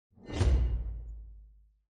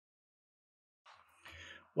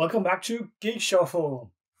Welcome back to Geek Shuffle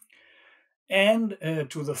and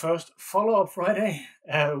to the first follow-up Friday,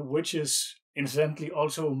 which is incidentally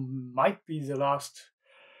also might be the last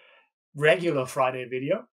regular Friday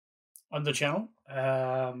video on the channel.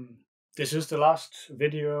 This is the last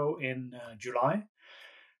video in July,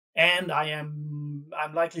 and I'm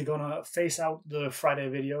likely gonna phase out the Friday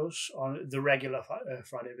videos on the regular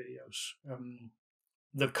Friday videos.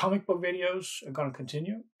 The comic book videos are gonna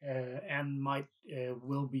continue and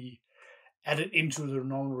will be added into the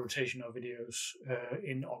normal rotation of videos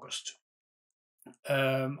in August.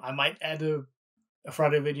 I might add a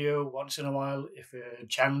Friday video once in a while if a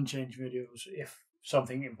channel change videos, if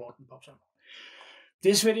something important pops up.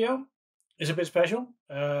 This video is a bit special.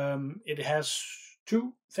 It has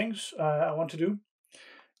two things I want to do.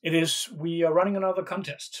 We are running another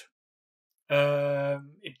contest.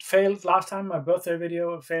 It failed last time, my birthday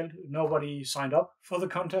video failed. Nobody signed up for the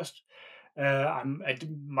contest. I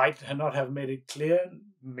might not have made it clear.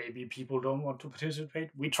 Maybe people don't want to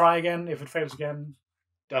participate. We try again. If it fails again,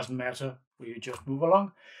 doesn't matter. We just move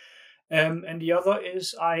along. And the other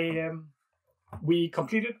is we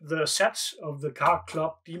completed the sets of the Card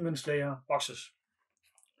Club Demon Slayer boxes.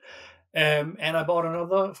 And I bought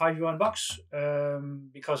another 5 yuan box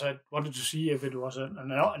because I wanted to see if it was an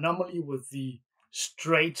anomaly with the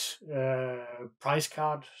straight price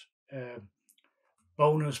card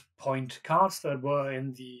bonus point cards that were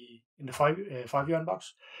in the 5 yuan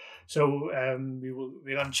box. So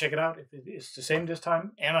we're gonna check it out if it is the same this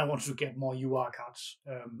time. And I want to get more UR cards.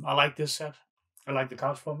 I like this set. I like the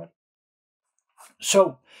cards format.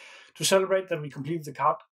 So to celebrate that we completed the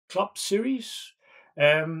Card Club series,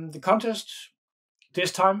 the contest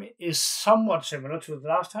this time is somewhat similar to the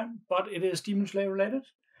last time, but it is Demon Slayer related.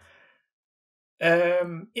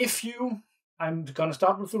 I'm gonna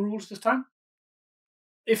start with the rules this time.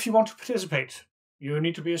 If you want to participate, you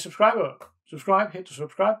need to be a subscriber. Hit the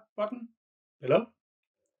subscribe button below,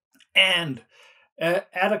 and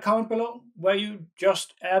add a comment below where you're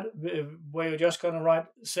just gonna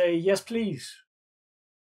say yes please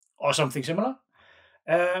or something similar,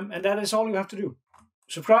 and that is all you have to do.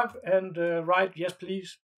 Subscribe and write yes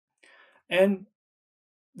please, and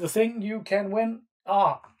the thing you can win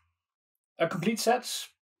are a complete set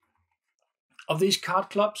of these Card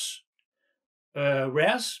Clubs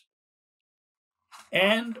rares.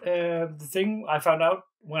 And the thing I found out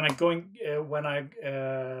when I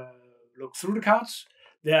looked through the cards,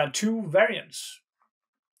 there are two variants.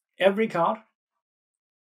 Every card,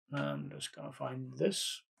 I'm just gonna find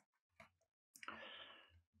this,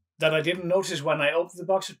 that I didn't notice when I opened the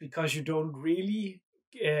boxes because you don't really,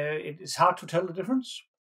 it is hard to tell the difference.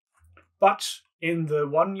 But in the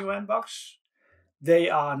 1 yuan box, they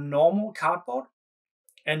are normal cardboard.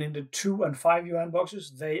 And in the 2 and 5 yuan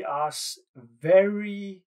boxes, they are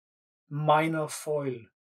very minor foil.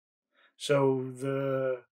 So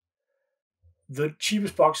the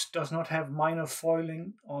cheapest box does not have minor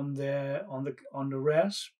foiling on the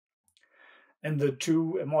rares, and the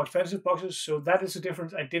two more expensive boxes. So that is a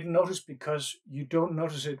difference I didn't notice because you don't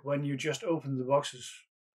notice it when you just open the boxes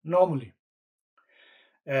normally.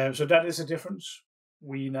 So that is a difference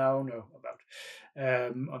we now know about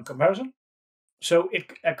on comparison. So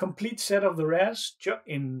a complete set of the rares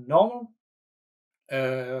in normal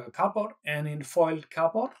cardboard and in foiled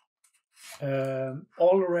cardboard.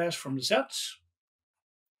 All the rares from the sets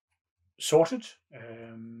sorted,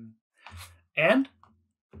 and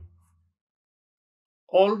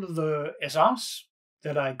all the SRs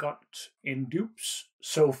that I got in dupes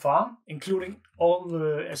so far, including all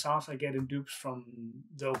the SRs I get in dupes from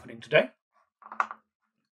the opening today.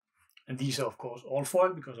 And these are of course all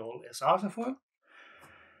foil because all SRs are foil.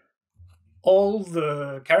 All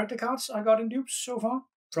the character cards I got in dupes so far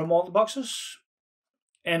from all the boxes,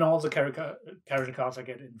 and all the character cards I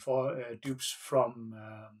get in for dupes from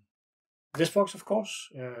this box, of course.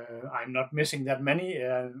 I'm not missing that many.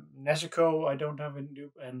 Nezuko I don't have in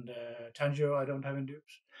dupe, and Tanjiro I don't have in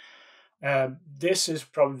dupes. This is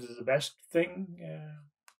probably the best thing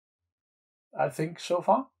I think so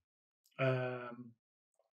far.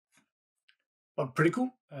 But pretty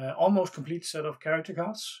cool. Almost complete set of character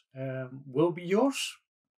cards will be yours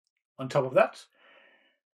on top of that.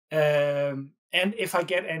 And if I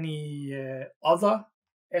get any other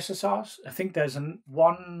SSRs, I think there's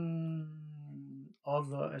one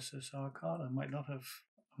other SSR card. I might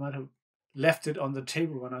have left it on the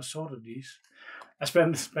table when I sorted these. I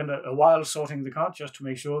spent a while sorting the cards just to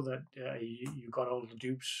make sure that you got all the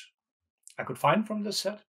dupes I could find from this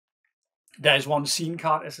set. There is one scene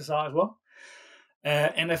card SSR as well.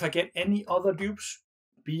 And if I get any other dupes,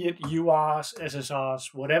 be it URs,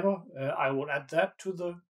 SSRs, whatever, I will add that to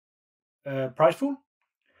the prize pool.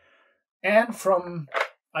 And from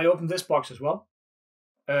I opened this box as well.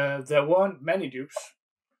 There weren't many dupes,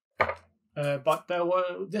 but there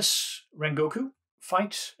were this Rengoku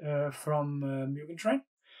fight from Mugen Train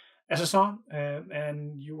SSR,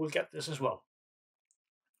 and you will get this as well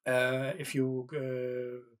if you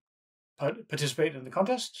participate in the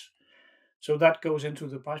contest. So that goes into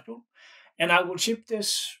the prize pool, and I will ship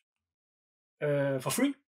this for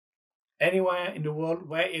free anywhere in the world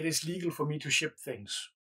where it is legal for me to ship things.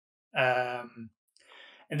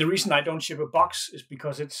 And the reason I don't ship a box is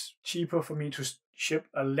because it's cheaper for me to ship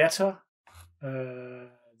a letter.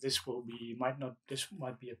 This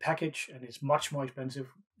might be a package, and it's much more expensive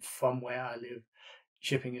from where I live.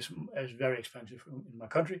 Shipping is very expensive in my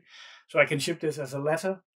country, so I can ship this as a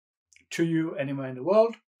letter to you anywhere in the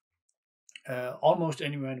world, almost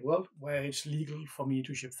anywhere in the world where it's legal for me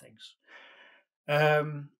to ship things.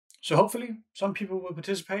 So hopefully some people will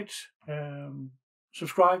participate.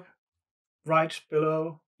 Subscribe, write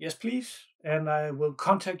below yes please, and I will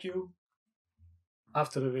contact you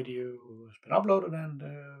after the video has been uploaded,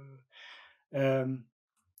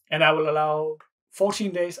 and I will allow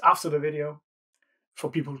 14 days after the video for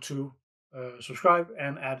people to subscribe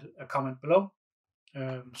and add a comment below.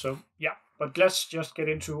 So yeah, but let's just get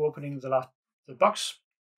into opening the box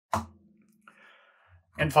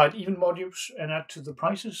and find even more dupes and add to the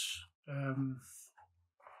prices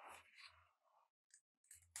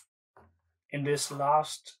in this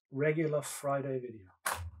last regular Friday video.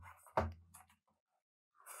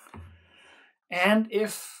 And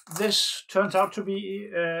if this turns out to be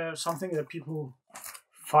something that people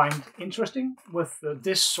find interesting with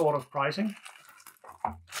this sort of pricing,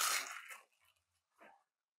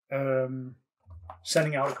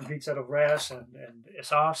 sending out a complete set of rares and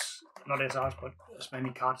SRs, not SRs, but as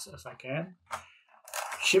many cards as I can,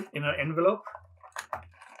 shipped in an envelope,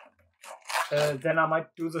 then I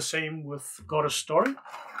might do the same with Goddess Story.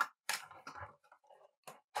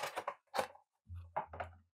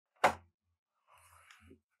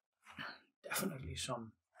 Definitely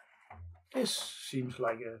some. This seems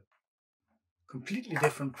like a completely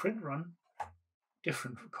different print run,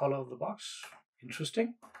 different color of the box.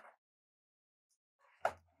 Interesting.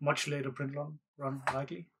 Much later print run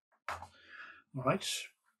likely. All right.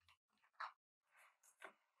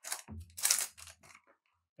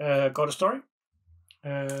 Got a story.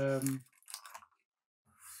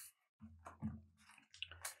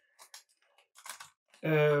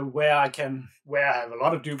 Where I have a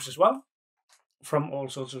lot of dupes as well, from all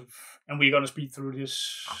sorts of, and we're gonna speed through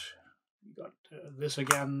this. We got this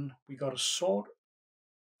again. We got a sword.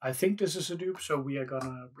 I think this is a dupe, so we are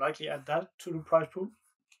gonna likely add that to the prize pool.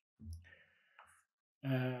 We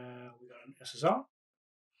got an SSR.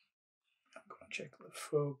 I'm gonna check the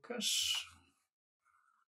focus.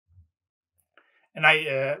 And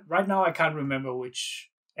I right now I can't remember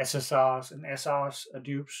which SSRs and SRs are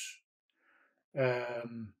dupes.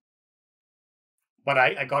 But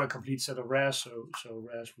I got a complete set of rares, so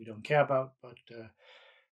rares we don't care about. But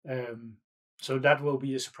so that will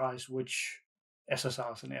be a surprise which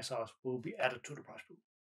SSRs and SRs will be added to the prize pool.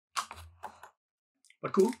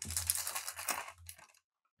 But cool.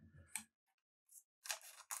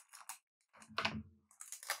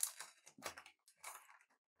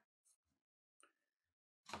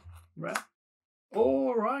 Right.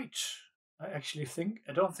 All right. I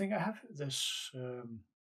don't think I have this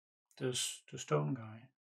the stone guy,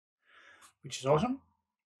 which is awesome.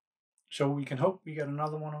 So we can hope we get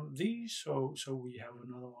another one of these. So we have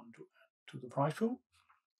another one to add to the prize pool.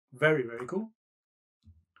 Very, very cool.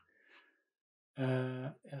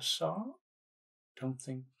 SR. Don't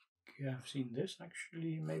think I've seen this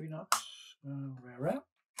actually. Maybe not. Rare.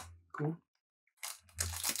 Cool.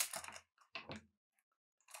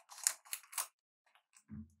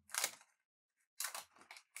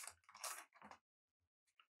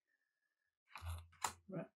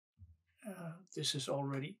 This is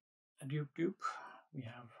already a dupe. We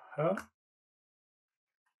have her.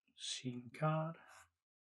 Scene card.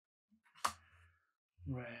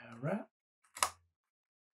 Rare. Rare.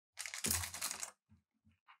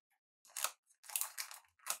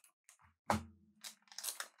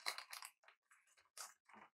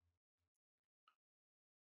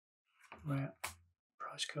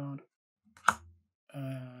 Price card.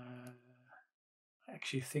 I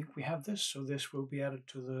actually think we have this, so this will be added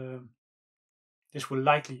to the. This will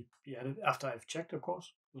likely be added after I've checked, of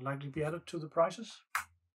course. Will likely be added to the prices.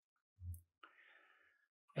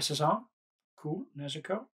 SSR, cool,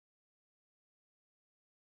 Nezuko.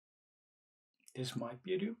 This might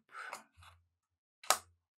be a dupe.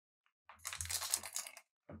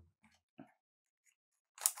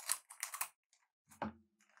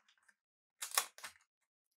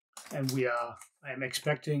 And I'm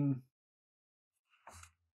expecting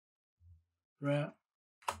rare.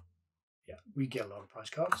 Yeah, we get a lot of prize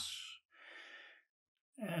cards.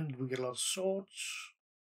 And we get a lot of swords.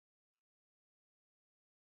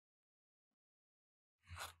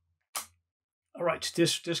 Alright,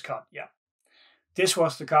 this card, yeah. This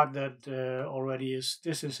was the card that already is,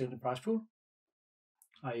 this is in the prize pool.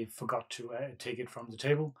 I forgot to take it from the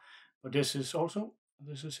table, but this is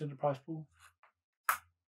in the prize pool.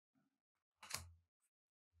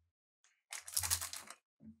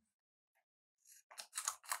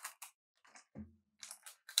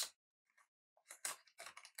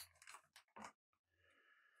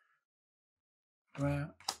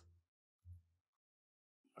 Where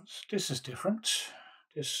this is different.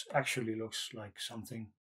 This actually looks like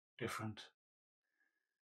something different.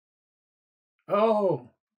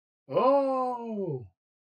 Oh!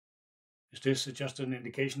 Is this just an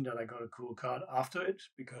indication that I got a cool card after it?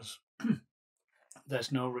 Because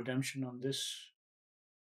there's no redemption on this.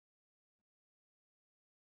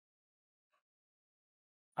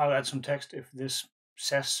 I'll add some text if this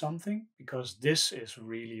says something, because this is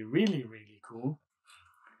really, really, really cool.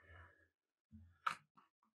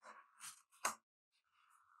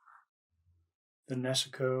 The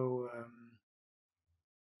Nezuko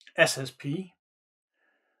SSP.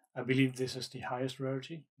 I believe this is the highest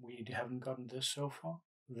rarity. We haven't gotten this so far.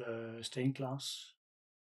 The stained glass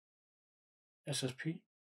SSP.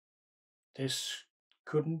 This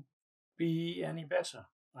couldn't be any better.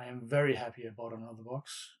 I am very happy I bought another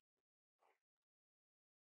box.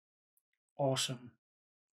 Awesome.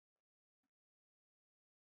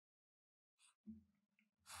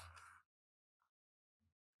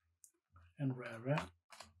 And rare.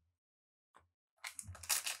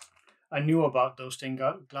 I knew about those stained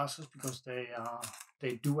glasses because they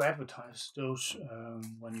do advertise those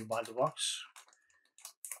when you buy the box.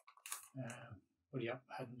 But yeah,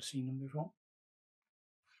 I hadn't seen them before.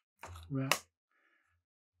 Rare.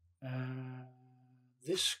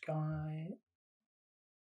 This guy,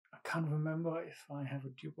 I can't remember if I have a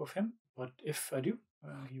dupe of him, but if I do,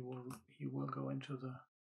 he will go into the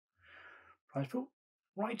prize pool.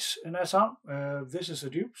 Right, and SR. This is a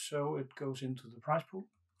dupe, so it goes into the prize pool.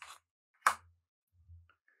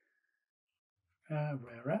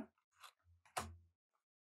 Rare.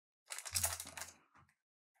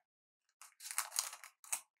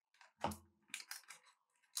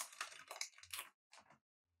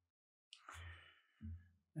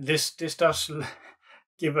 This does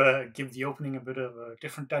give the opening a bit of a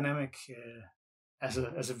different dynamic. As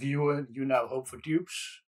a viewer, you now hope for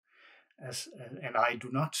dupes, and I do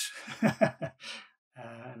not.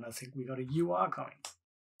 And I think we got a UR coming.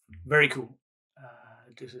 Very cool.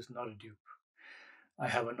 This is not a dupe. I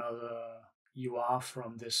have another UR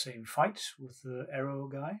from this same fight with the arrow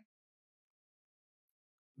guy.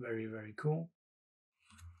 Very, very cool.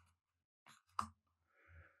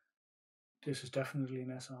 This is definitely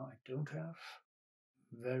an SR I don't have.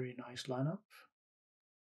 Very nice lineup.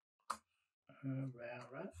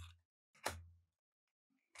 Rare.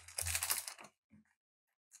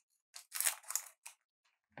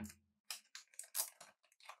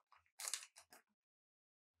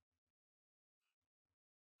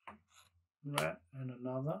 Rare and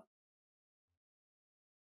another.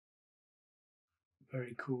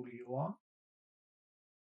 Very cool you are.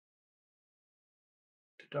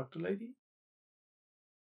 The Doctor Lady.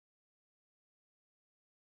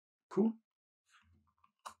 Cool.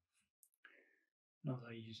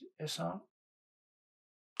 Another easy SR.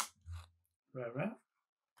 Rare.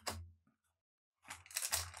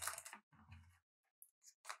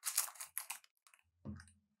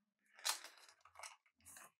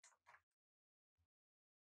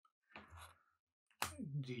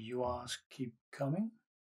 The URs keep coming.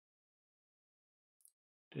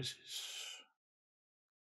 This is...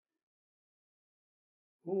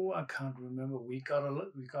 Oh, I can't remember. We got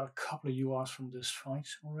a couple of URs from this fight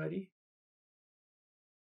already.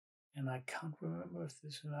 And I can't remember if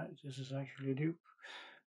this is actually a dupe.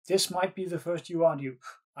 This might be the first UR dupe.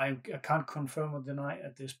 I can't confirm or deny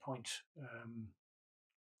at this point.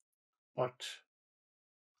 But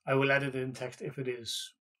I will add it in text if it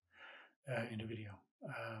is in the video.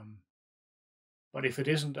 But if it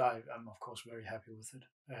isn't, I'm of course very happy with it.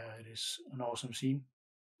 It is an awesome scene.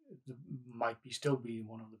 It might still be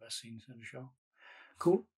one of the best scenes in the show.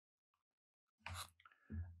 Cool.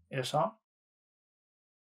 SR.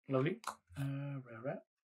 Lovely. Rare.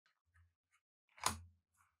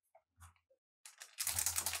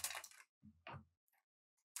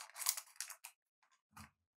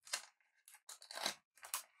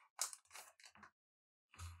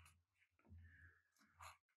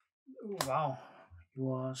 wow,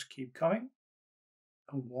 yours keep coming.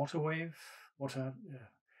 A water wave,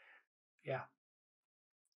 yeah,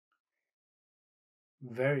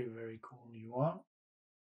 very, very cool you are.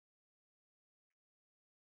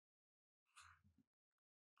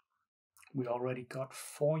 We already got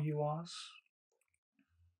 4 URs.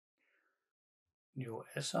 New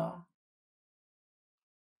SR.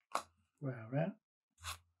 Rerun.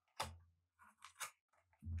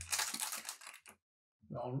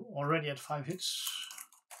 We're already at 5 hits,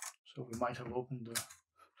 so we might have opened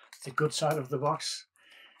the good side of the box.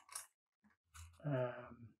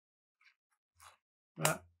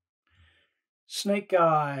 Snake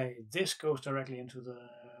guy. This goes directly into the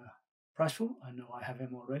prize pool. I know I have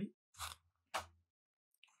him already.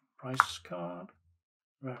 Prize card.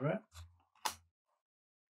 Rare.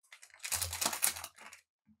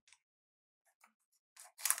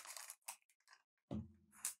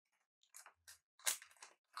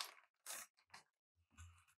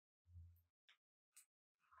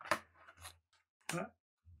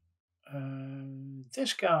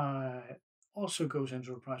 This guy also goes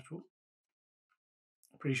into a prize pool.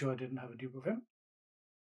 Pretty sure I didn't have a dupe of him.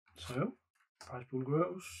 So, prize pool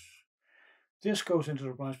grows. This goes into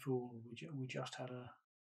the prize pool. We just had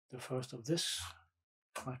the first of this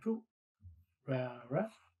prize pool. Rare. Rare.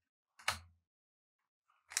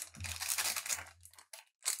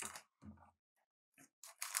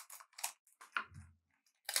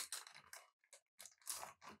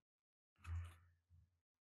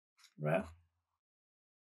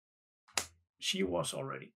 She was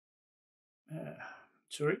already.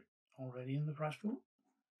 Already in the prize pool.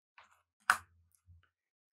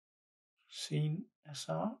 Scene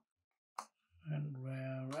SR and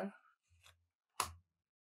rare.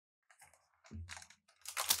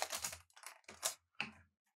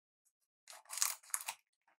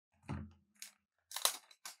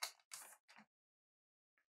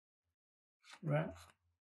 Rare.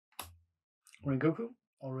 Rengoku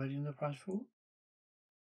already in the prize pool.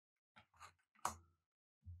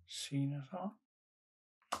 Scene SR.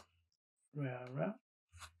 Rare. Rare.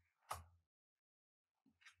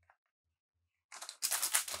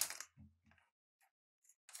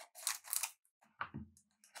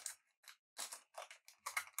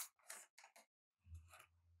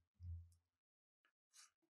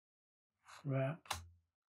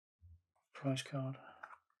 Prize card.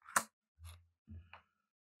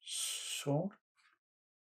 Sword.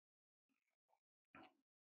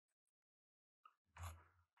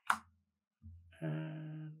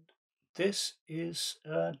 And this is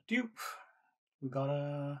a dupe. We got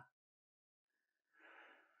a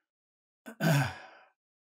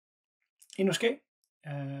Inosuke,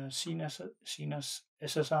 seen as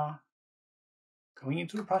SSR, going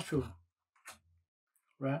into the prize pool.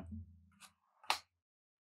 Rare.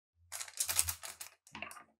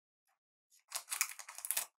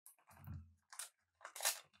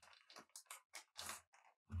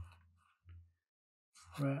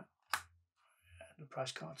 Rare. The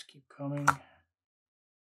prize cards keep coming. The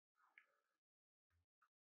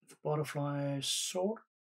butterfly sword.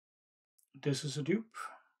 This is a dupe.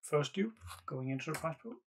 First dupe going into the prize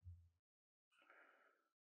pool.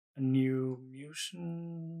 A new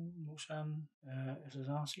Musan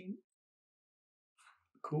SSR scene.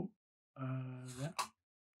 Cool. Yeah.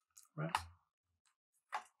 Right.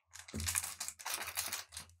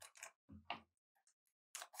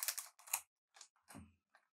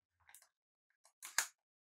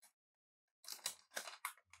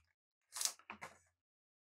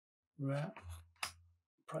 Rare.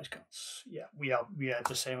 Prize cards. Yeah, we had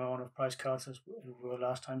the same amount of prize cards as we were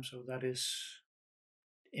last time, so that is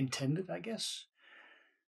intended, I guess.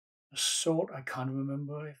 A sword. I can't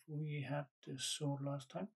remember if we had this sword last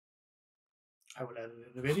time. I will add it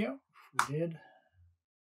in the video if we did.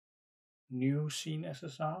 New scene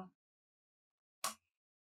SSR.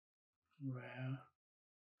 Rare.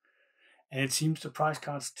 And it seems the prize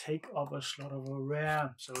cards take up a slot of a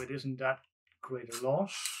rare, so it isn't that great a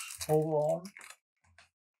loss overall.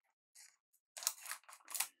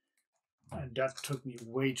 And that took me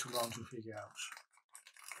way too long to figure out.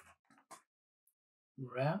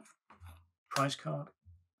 Rare. Prize card.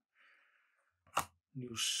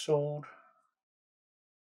 New sword.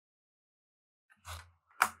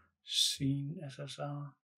 Scene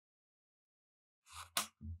SSR.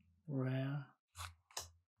 Rare.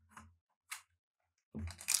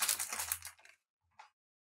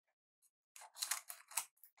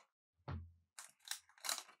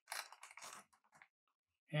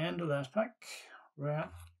 And the last pack. Rare.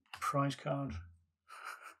 Prize card.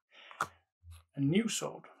 A new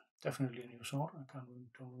sword. Definitely a new sword.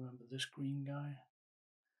 Don't remember this green guy.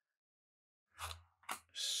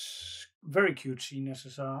 very cute scene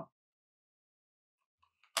SSR.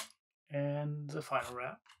 And the final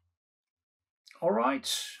rare. All right.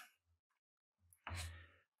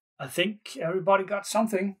 I think everybody got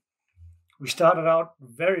something. We started out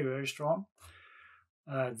very, very strong.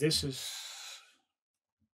 This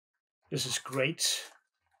is great.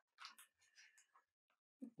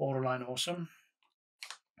 Borderline awesome.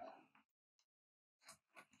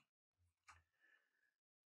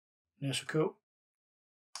 Nezuko.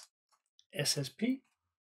 SSP.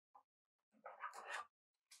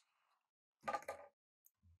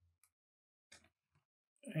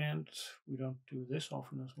 And we don't do this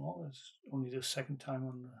often as well. It's only the second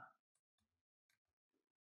time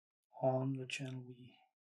on the channel.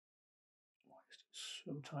 Why is this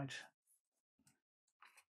so tight?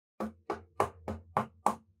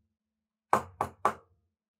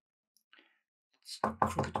 It's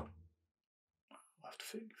crooked. I'll have to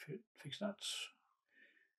fix that.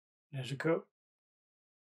 Nezuko.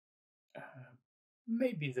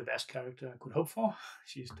 Maybe the best character I could hope for.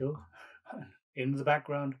 She's still in the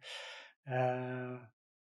background.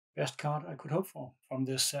 Best card I could hope for from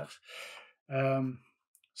this set.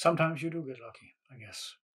 Sometimes you do get lucky, I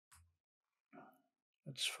guess.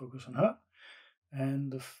 Let's focus on her.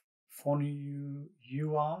 And the 4 new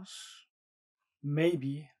URs.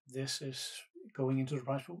 Maybe this is going into the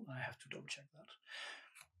prize pool. I have to double check that.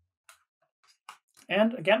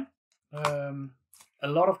 And again, a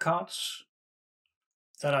lot of cards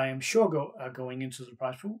that I am sure are going into the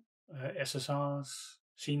prize pool. SSRs,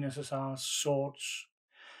 scene SSRs, swords,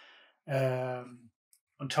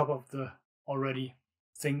 on top of the already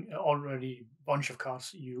bunch of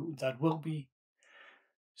cards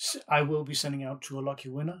I will be sending out to a lucky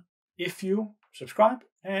winner if you subscribe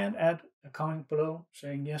and add a comment below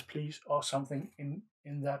saying yes please or something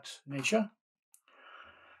in that nature.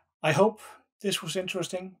 I hope this was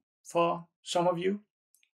interesting for some of you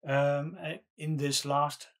in this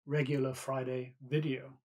last regular Friday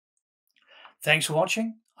video. Thanks for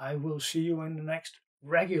watching. I will see you in the next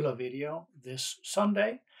regular video this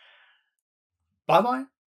Sunday. Bye bye.